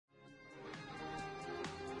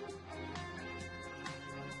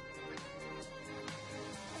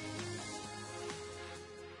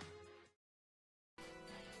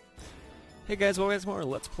Hey guys, welcome to more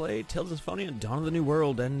Let's Play Tales of Symphonia Dawn of the New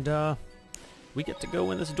World, and we get to go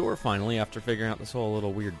in this door finally after figuring out this whole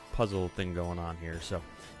little weird puzzle thing going on here. So,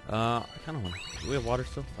 I kind of want to... Do we have water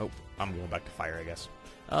still? Oh, I'm going back to fire, I guess.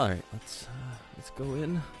 Alright, let's go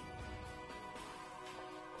in.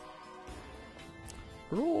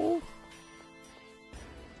 Roll!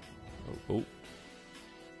 Oh.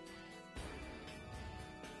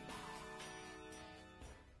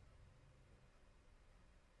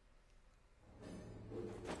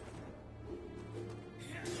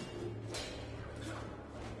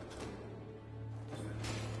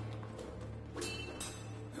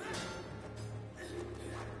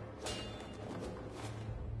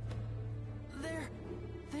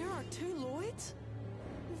 There are two Lloyds?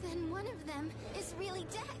 Then one of them is really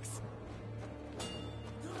Dex.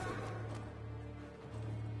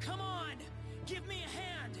 Come on! Give me a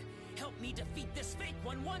hand! Help me defeat this fake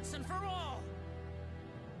one once and for all!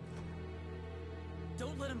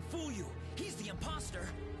 Don't let him fool you! He's the imposter!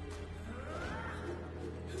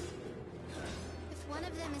 If one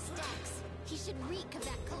of them is Dex, he should reek of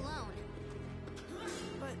that cologne.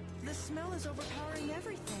 But the smell is overpowering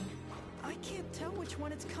everything. I can't tell which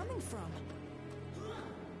one it's coming from.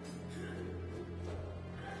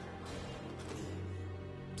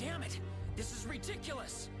 Damn it! This is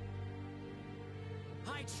ridiculous!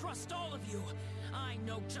 I trust all of you! I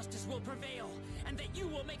know justice will prevail, and that you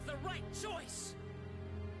will make the right choice!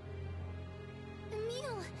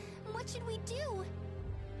 Emil, what should we do?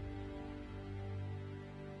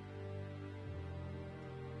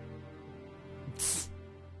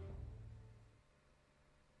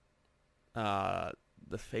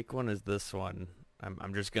 The fake one is this one.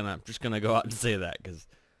 I'm just gonna go out and say that, because...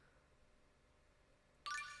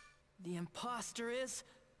 The imposter is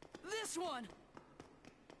this one!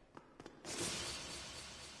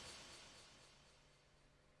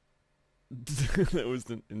 That was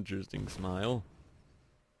an interesting smile.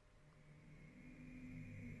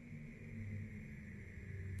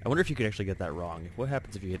 I wonder if you could actually get that wrong. What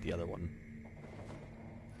happens if you hit the other one?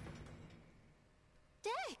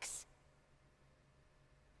 Dex!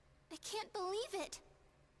 I can't believe it.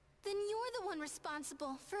 Then you're the one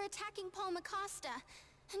responsible for attacking Paul Macosta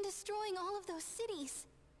and destroying all of those cities.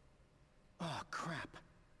 Oh, crap.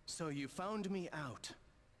 So you found me out.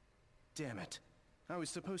 Damn it. I was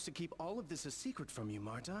supposed to keep all of this a secret from you,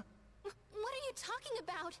 Marta. What are you talking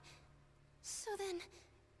about? So then,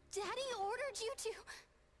 Daddy ordered you to...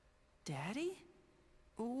 Daddy?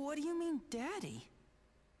 What do you mean, Daddy?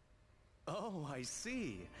 Oh, I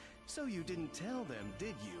see. So you didn't tell them,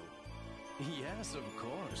 did you? Yes, of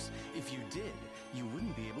course. If you did, you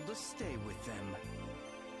wouldn't be able to stay with them.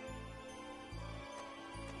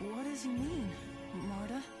 What does he mean,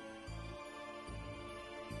 Marta?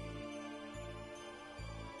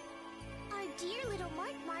 Our dear little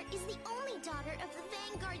Mart is the only daughter of the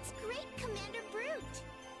Vanguard's great Commander Brute.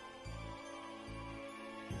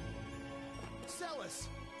 Celis!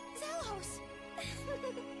 Zelos!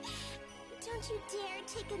 Don't you dare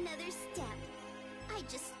take another step. I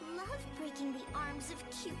just love breaking the arms of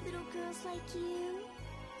cute little girls like you.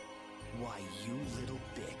 Why, you little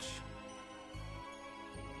bitch.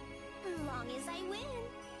 Long as I win.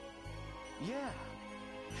 Yeah.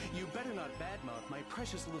 You better not badmouth my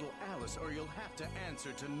precious little Alice, or you'll have to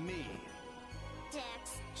answer to me.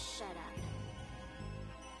 Dex, shut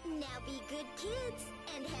up. Now be good kids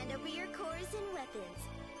and hand over your cores and weapons.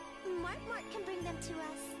 Mart can bring them to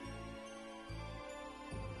us.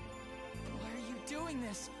 Why are you doing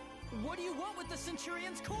this? What do you want with the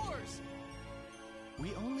Centurion's cores?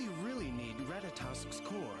 We only really need Ratatosk's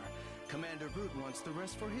core. Commander Brute wants the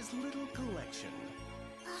rest for his little collection.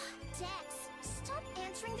 Dex, stop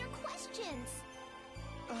answering their questions.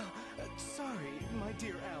 Sorry, my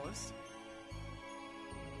dear Alice.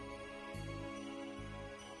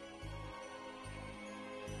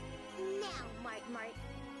 Now, Mart,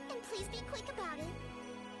 and please be quick about it.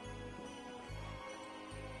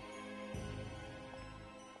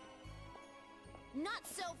 Not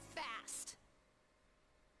so fast.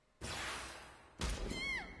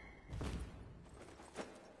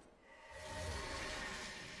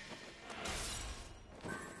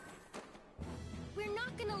 We're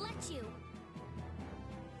not gonna let you.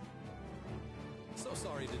 So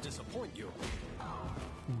sorry to disappoint you.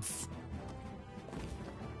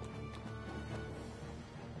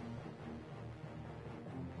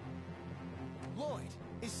 Lloyd,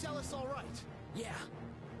 is Celis all right? Yeah,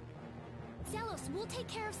 Zelos, we'll take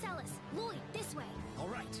care of Celis. Lloyd, this way. All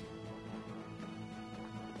right.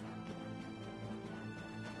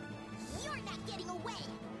 You're not getting away.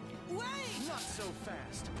 Wait! Not so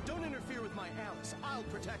fast. Don't interfere with my Alice. I'll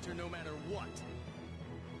protect her no matter what.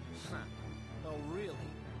 Huh. Oh, really?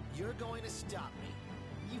 You're going to stop me?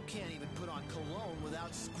 You can't even put on cologne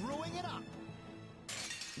without screwing it up.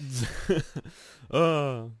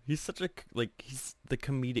 He's such a he's the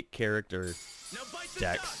comedic character. Now bite the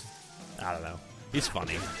Dex. dust. I don't know. He's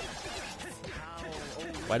funny.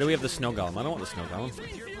 Why do we have the snow golem? I don't want the snow golem.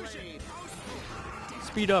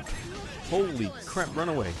 Speed up! Holy crap! Run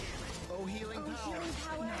away! Oh, healing power.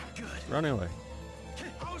 Run away!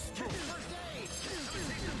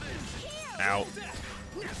 Ow!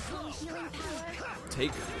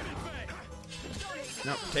 Take.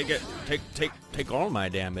 No, take it. Take all my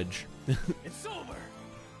damage. It's over.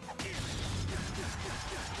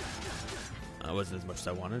 That wasn't as much as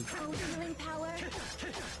I wanted. Healing power.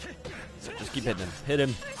 So just keep hitting him. Hit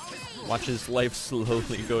him. Watch his life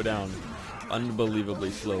slowly go down.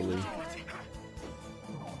 Unbelievably slowly.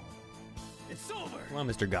 It's over. Come on,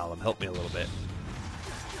 Mr. Gollum, help me a little bit.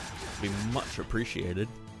 Be much appreciated.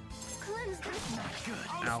 Cleanse the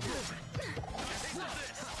Ow.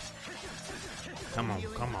 Come on,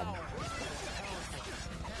 come on.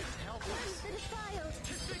 defiled.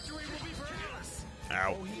 Victory will be for Alice.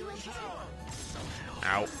 Ow.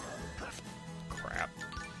 Ow. Crap.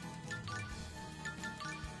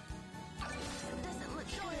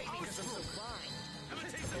 Doesn't look good.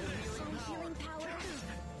 Healing power.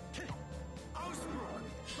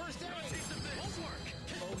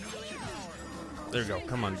 There we go.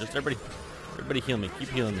 Come on, just everybody heal me. Keep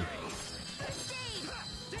healing me.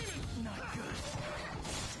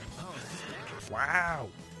 Wow.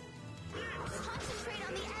 Concentrate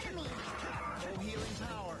on the enemy.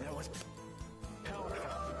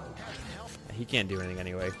 He can't do anything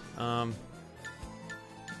anyway.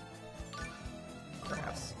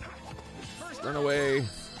 Crap. Run away.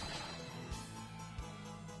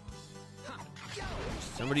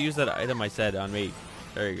 Somebody use that item I said on me.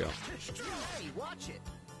 There you go. Hey, watch it.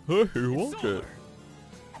 Hey, watch it.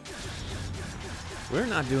 We're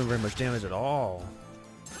not doing very much damage at all.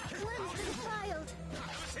 Cleanse the defiled.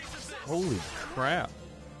 Holy crap.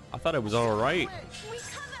 I thought it was alright. Recover.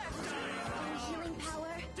 Healing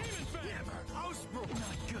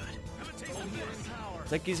power.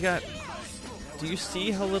 It's like he's got... Do you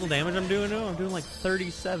see how little damage I'm doing now? I'm doing like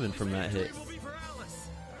 37 from that hit.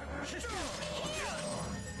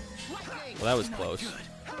 Well, that was close. Healing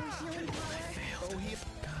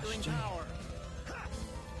power.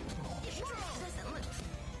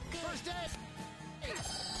 Gosh, dang.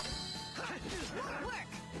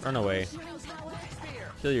 Run away. Healing power.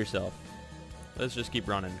 Kill yourself. Let's just keep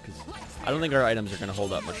running, because I don't think our items are going to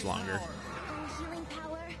hold up much longer. Healing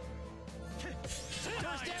power.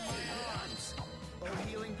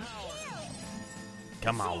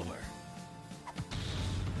 Come on.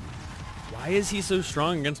 Why is he so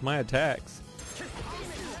strong against my attacks?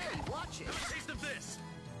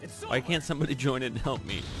 Why can't somebody join it and help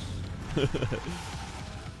me?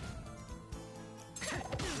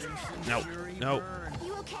 No, no.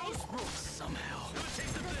 You okay? Somehow.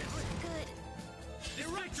 Good. The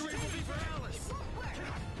victory will be for Alice. Won't work.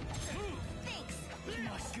 Thanks.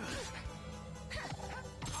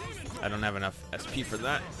 I don't have enough SP for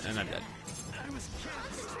that, and I'm dead.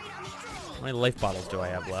 Concentrate on the enemy. How many life bottles do I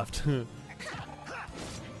have left?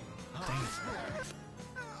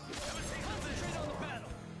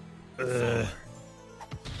 Ugh.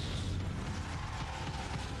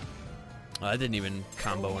 I didn't even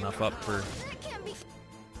combo enough up for... That can be.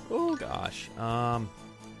 Oh gosh.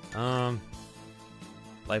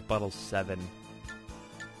 Life bottle 7.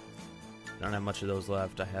 Don't have much of those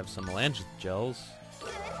left. I have some melange gels.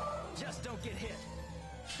 Just don't get hit.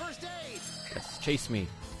 First aid. Yes, chase me.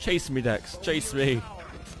 Chase me, Dex. Chase me.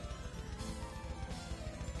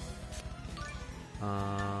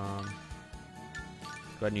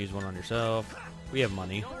 Go ahead and use one on yourself. We have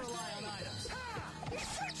money. That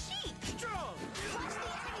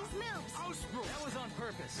was on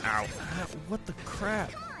purpose. Ow. What the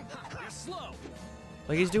crap? You're slow.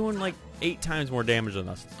 Like, he's doing like 8 times more damage than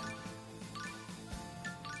us.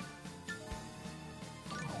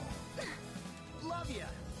 Love ya.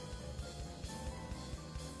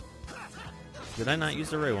 Did I not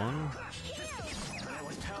use the right one?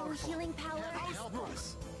 Healing power.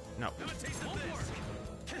 No.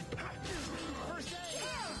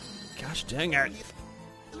 Gosh dang it.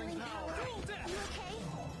 Healing power. You okay?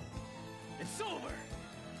 It's over.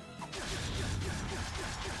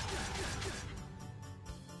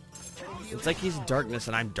 It's like he's darkness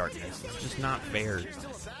and I'm darkness. It's just not fair. Still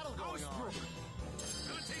a battle going on.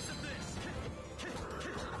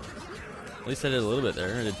 At least I did a little bit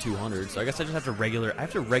there. I did 200, so I guess I just have to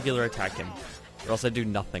regular attack him, or else I do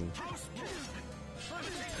nothing.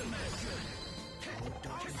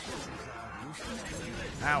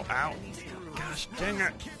 Ow, ow. Gosh dang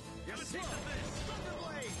it.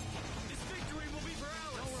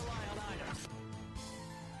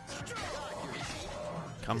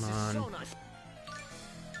 Come on.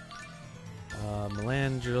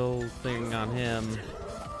 Melangel thing on him.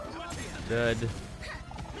 Good.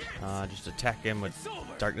 Just attack him with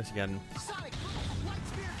darkness again.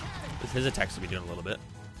 His attacks will be doing a little bit.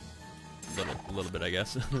 A little bit, I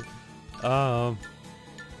guess. Gosh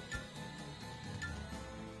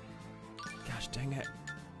dang it.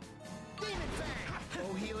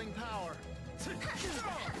 Oh, healing power.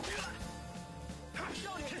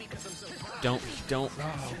 Don't.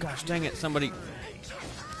 Oh, gosh dang it. Somebody.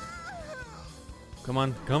 Come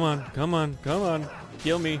on.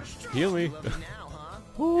 Heal me.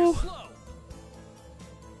 Woo.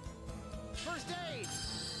 First aid.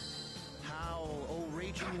 Howl, oh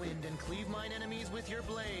raging wind, and cleave mine enemies with your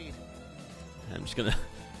blade. I'm just gonna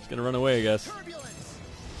run away, I guess. Turbulence.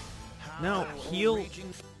 No, Howl, oh, heal.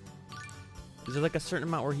 raging- Is there like a certain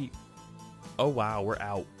amount where he... Oh, wow, we're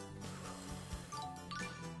out.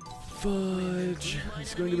 Fudge.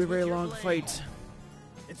 It's going to be a very long fight.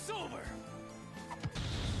 It's over.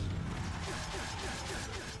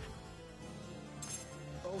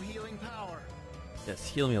 Oh, healing power. Yes,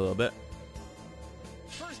 heal me a little bit.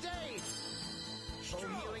 First aid. Oh,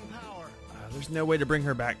 healing power. There's no way to bring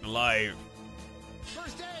her back to life.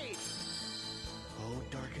 First aid. Oh,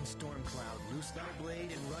 darkened storm cloud, loose thy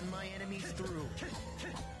blade and run my enemies through.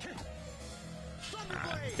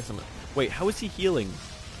 I guess I'm... Wait, how is he healing?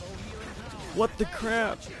 Oh, healing power. What the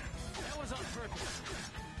crap? That was on purpose.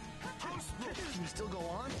 Can you still go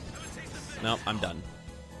on? No, I'm done.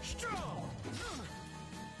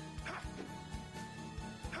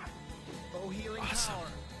 Oh, healing Awesome. power.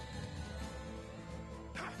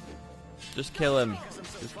 Just kill him.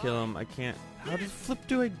 Just kill him. I can't... How the flip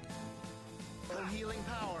do I... Oh, healing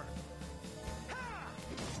power. A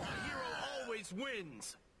hero always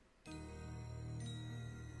wins.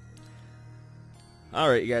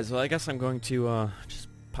 Alright, you guys. Well, I guess I'm going to just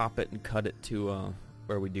pop it and cut it to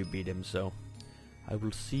where we do beat him. So, I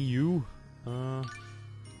will see you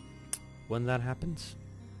when that happens.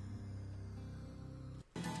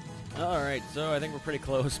 Alright, so I think we're pretty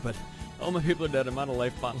close, but all my people are dead. I'm out of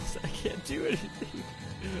life bottles. I can't do anything.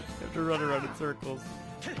 I have to run around in circles.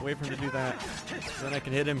 Wait for him to do that. So then I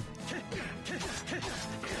can hit him.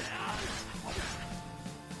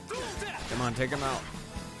 Come on, take him out.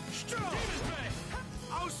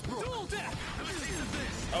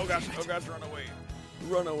 Oh gosh, run away.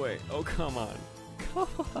 Run away. Oh, come on. Come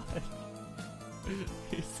on.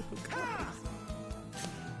 He's so close.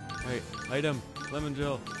 Wait, hide him. Lemon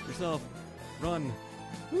Jill, yourself. Run.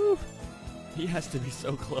 Woo. He has to be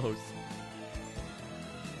so close.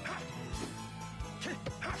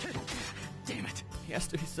 Damn it. He has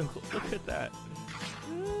to be so close. Look at that.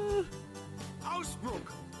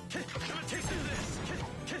 Ausbruch.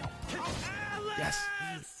 Yes.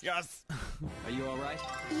 Yes. Are you alright?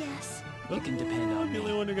 Yes. You can depend on I'm the me.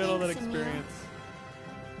 only one who got all that Thanks, Emil. experience.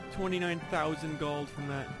 29,000 gold from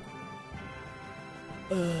that.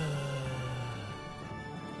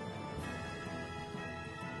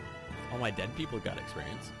 All my dead people got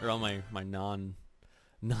experience, or all my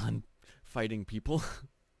non-fighting people.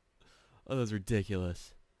 Oh, that's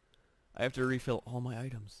ridiculous. I have to refill all my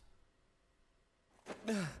items.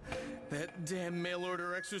 That damn mail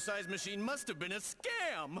order exercise machine must have been a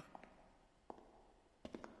scam!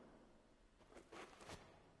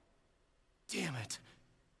 Damn it.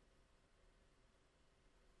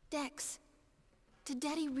 Dex, did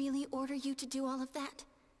Daddy really order you to do all of that?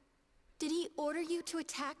 Did he order you to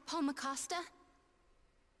attack Paul Macosta?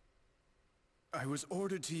 I was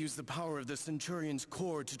ordered to use the power of the Centurion's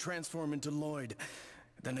core to transform into Lloyd,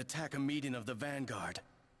 then attack a meeting of the Vanguard.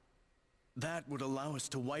 That would allow us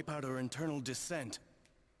to wipe out our internal dissent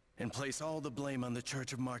and place all the blame on the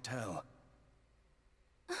Church of Martel.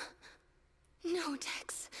 No,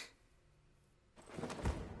 Dex.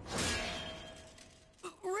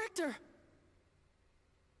 Richter!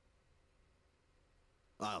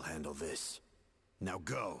 I'll handle this. Now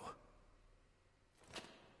go.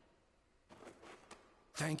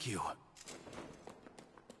 Thank you.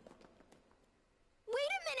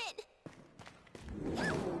 Wait a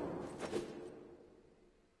minute!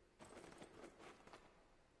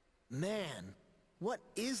 Man, what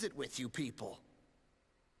is it with you people?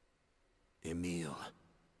 Emil,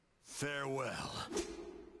 farewell.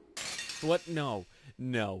 What? No.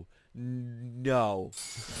 No. No.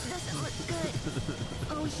 Doesn't look good.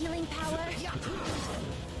 Oh, healing power.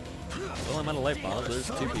 Well, I'm out of light bottles.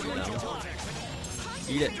 There's 2 people down.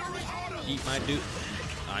 Eat it. Eat my dude.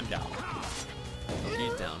 I'm down.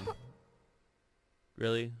 She's down.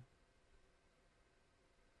 Really?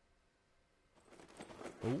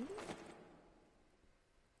 Oh?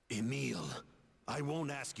 Emil, I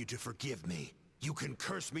won't ask you to forgive me. You can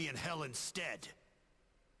curse me in hell instead.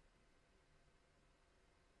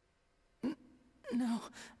 No,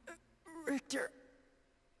 Richter.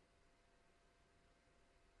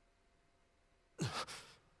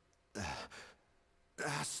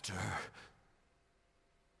 Aster.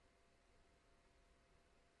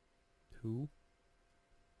 Who?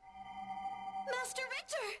 Master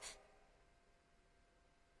Richter!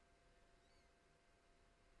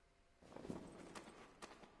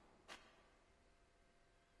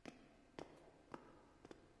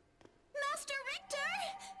 Master Richter!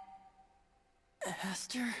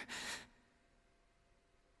 Aster?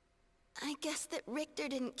 I guess that Richter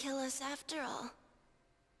didn't kill us after all.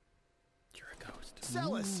 You're a ghost.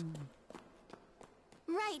 Celis!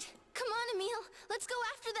 Right. Come on, Emil. Let's go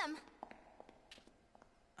after them.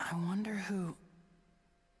 I wonder who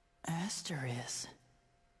Aster is.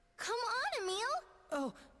 Come on, Emil.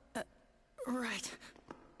 Oh, right.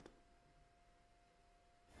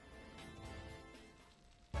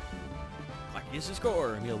 Glackius'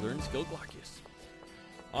 score. Emil learned skill Glackius.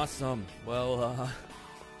 Awesome. Well,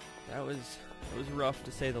 that was rough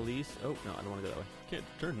to say the least. Oh, no, I don't want to go that way. Can't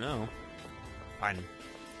turn now. Fine.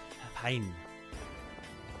 Fine.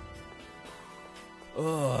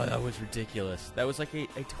 Oh, that was ridiculous. That was like a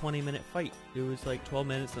 20-minute fight. It was like 12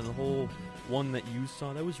 minutes and the whole one that you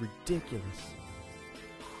saw. That was ridiculous.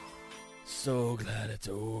 So glad it's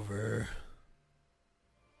over.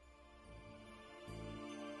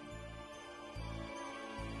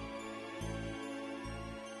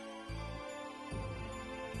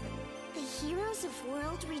 The heroes of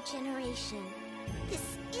world regeneration.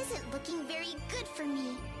 This isn't looking very good for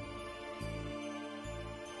me.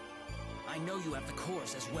 I know you have the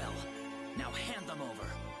cores as well. Now hand them over.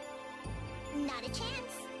 Not a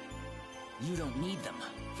chance. You don't need them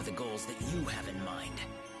for the goals that you have in mind.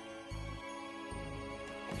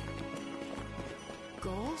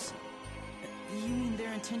 Goals? You mean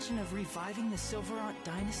their intention of reviving the Silverant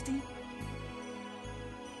dynasty?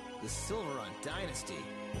 The Silverant dynasty?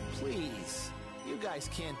 Please, you guys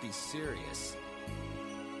can't be serious.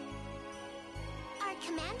 Our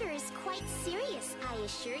commander is quite serious, I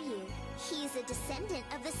assure you. He's a descendant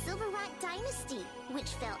of the Silverant dynasty, which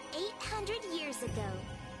fell 800 years ago.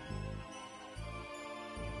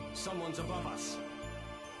 Someone's above us.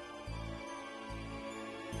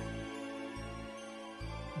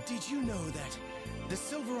 Did you know that the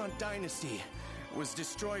Silverant dynasty was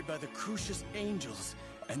destroyed by the Crucius Angels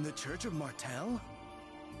and the Church of Martel?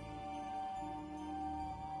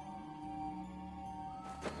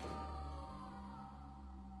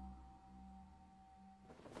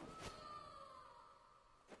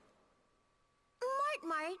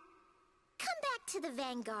 Mart, come back to the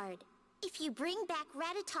Vanguard. If you bring back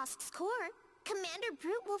Ratatosk's core, Commander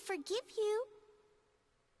Brute will forgive you.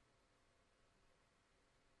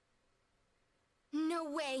 No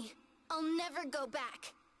way. I'll never go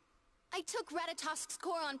back. I took Ratatosk's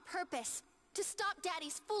core on purpose, to stop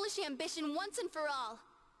Daddy's foolish ambition once and for all.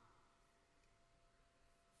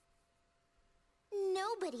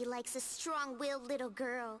 Nobody likes a strong-willed little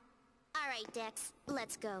girl. All right, Dex,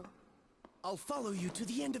 let's go. I'll follow you to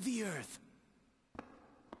the end of the earth.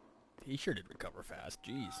 He sure did recover fast.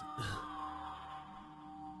 Jeez.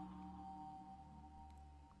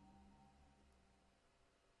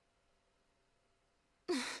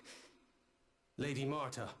 Lady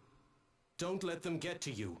Marta, don't let them get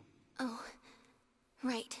to you. Oh,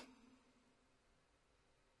 right.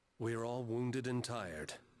 We're all wounded and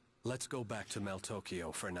tired. Let's go back to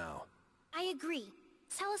Meltokio for now. I agree.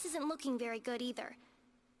 Celis isn't looking very good either.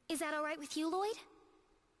 Is that all right with you, Lloyd?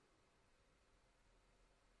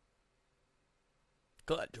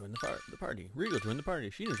 Glad joined the party. Regal joined the party.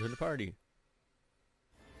 Sheena joined the party.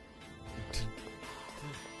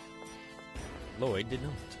 Lloyd did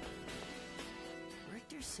not.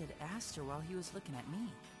 Richter said Aster while he was looking at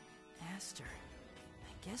me. Aster.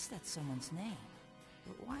 I guess that's someone's name.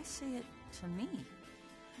 But why say it to me?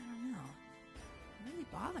 I don't know. It really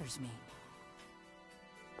bothers me.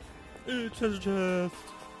 It's his chest.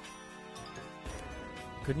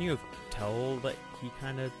 Couldn't you tell that he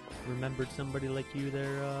kind of remembered somebody like you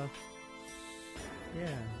there,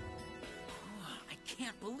 yeah. I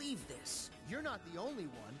can't believe this. You're not the only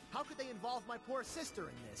one. How could they involve my poor sister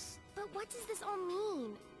in this? But what does this all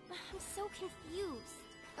mean? confused.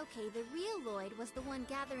 Okay, the real Lloyd was the one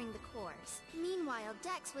gathering the cores. Meanwhile,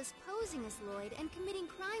 Dex was posing as Lloyd and committing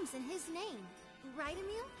crimes in his name. Right,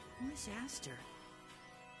 Emil? Miss Aster,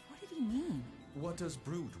 what did he mean? What does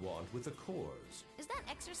Brute want with the cores? Is that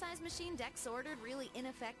exercise machine Dex ordered really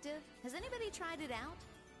ineffective? Has anybody tried it out?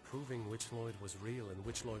 Proving which Lloyd was real and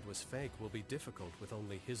which Lloyd was fake will be difficult with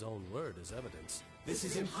only his own word as evidence. This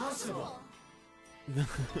is impossible!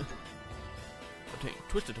 Obtain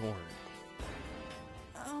twisted horn.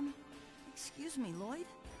 Excuse me, Lloyd?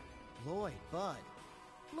 Lloyd, Bud.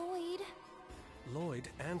 Lloyd, Lloyd,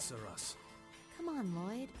 answer us. Come on,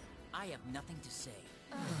 Lloyd. I have nothing to say.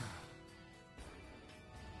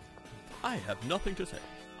 I have nothing to say.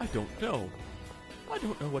 I don't know. I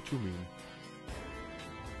don't know what you mean.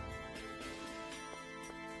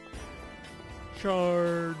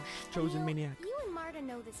 Charge, chosen Emil, maniac. You and Marta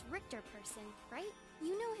know this Richter person, right?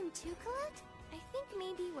 You know him too, Colette? I think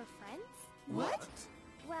maybe we're friends? What?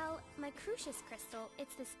 Well, my Crucius crystal,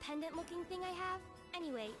 it's this pendant-looking thing I have.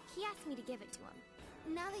 Anyway, he asked me to give it to him.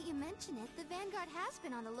 Now that you mention it, the Vanguard has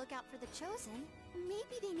been on the lookout for the Chosen.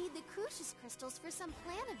 Maybe they need the Crucius crystals for some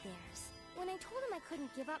plan of theirs. When I told him I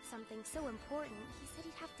couldn't give up something so important, he said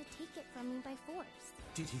he'd have to take it from me by force.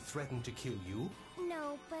 Did he threaten to kill you?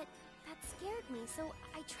 No, but that scared me, so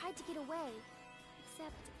I tried to get away.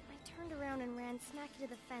 Except, I turned around and ran smack into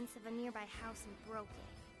the fence of a nearby house and broke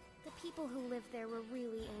it. The people who lived there were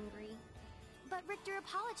really angry. But Richter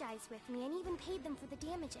apologized with me and even paid them for the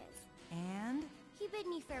damages. And? He bid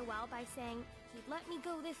me farewell by saying he'd let me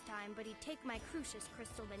go this time, but he'd take my Crucius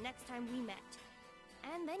crystal the next time we met.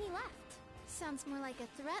 And then he left. Sounds more like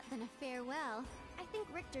a threat than a farewell. I think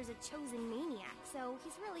Richter's a chosen maniac, so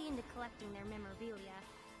he's really into collecting their memorabilia.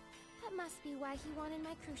 That must be why he wanted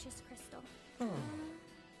my Crucius crystal.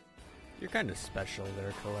 You're kind of special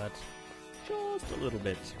there, Colette. Just a little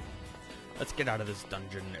bit. Let's get out of this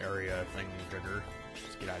dungeon area thing, Jigger.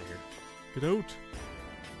 Just get out of here. Get out!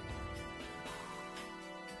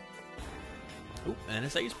 Oh, and a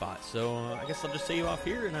save spot. So I guess I'll just save off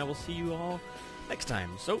here, and I will see you all next time.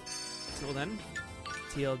 So, till then,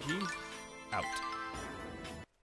 TLG, out.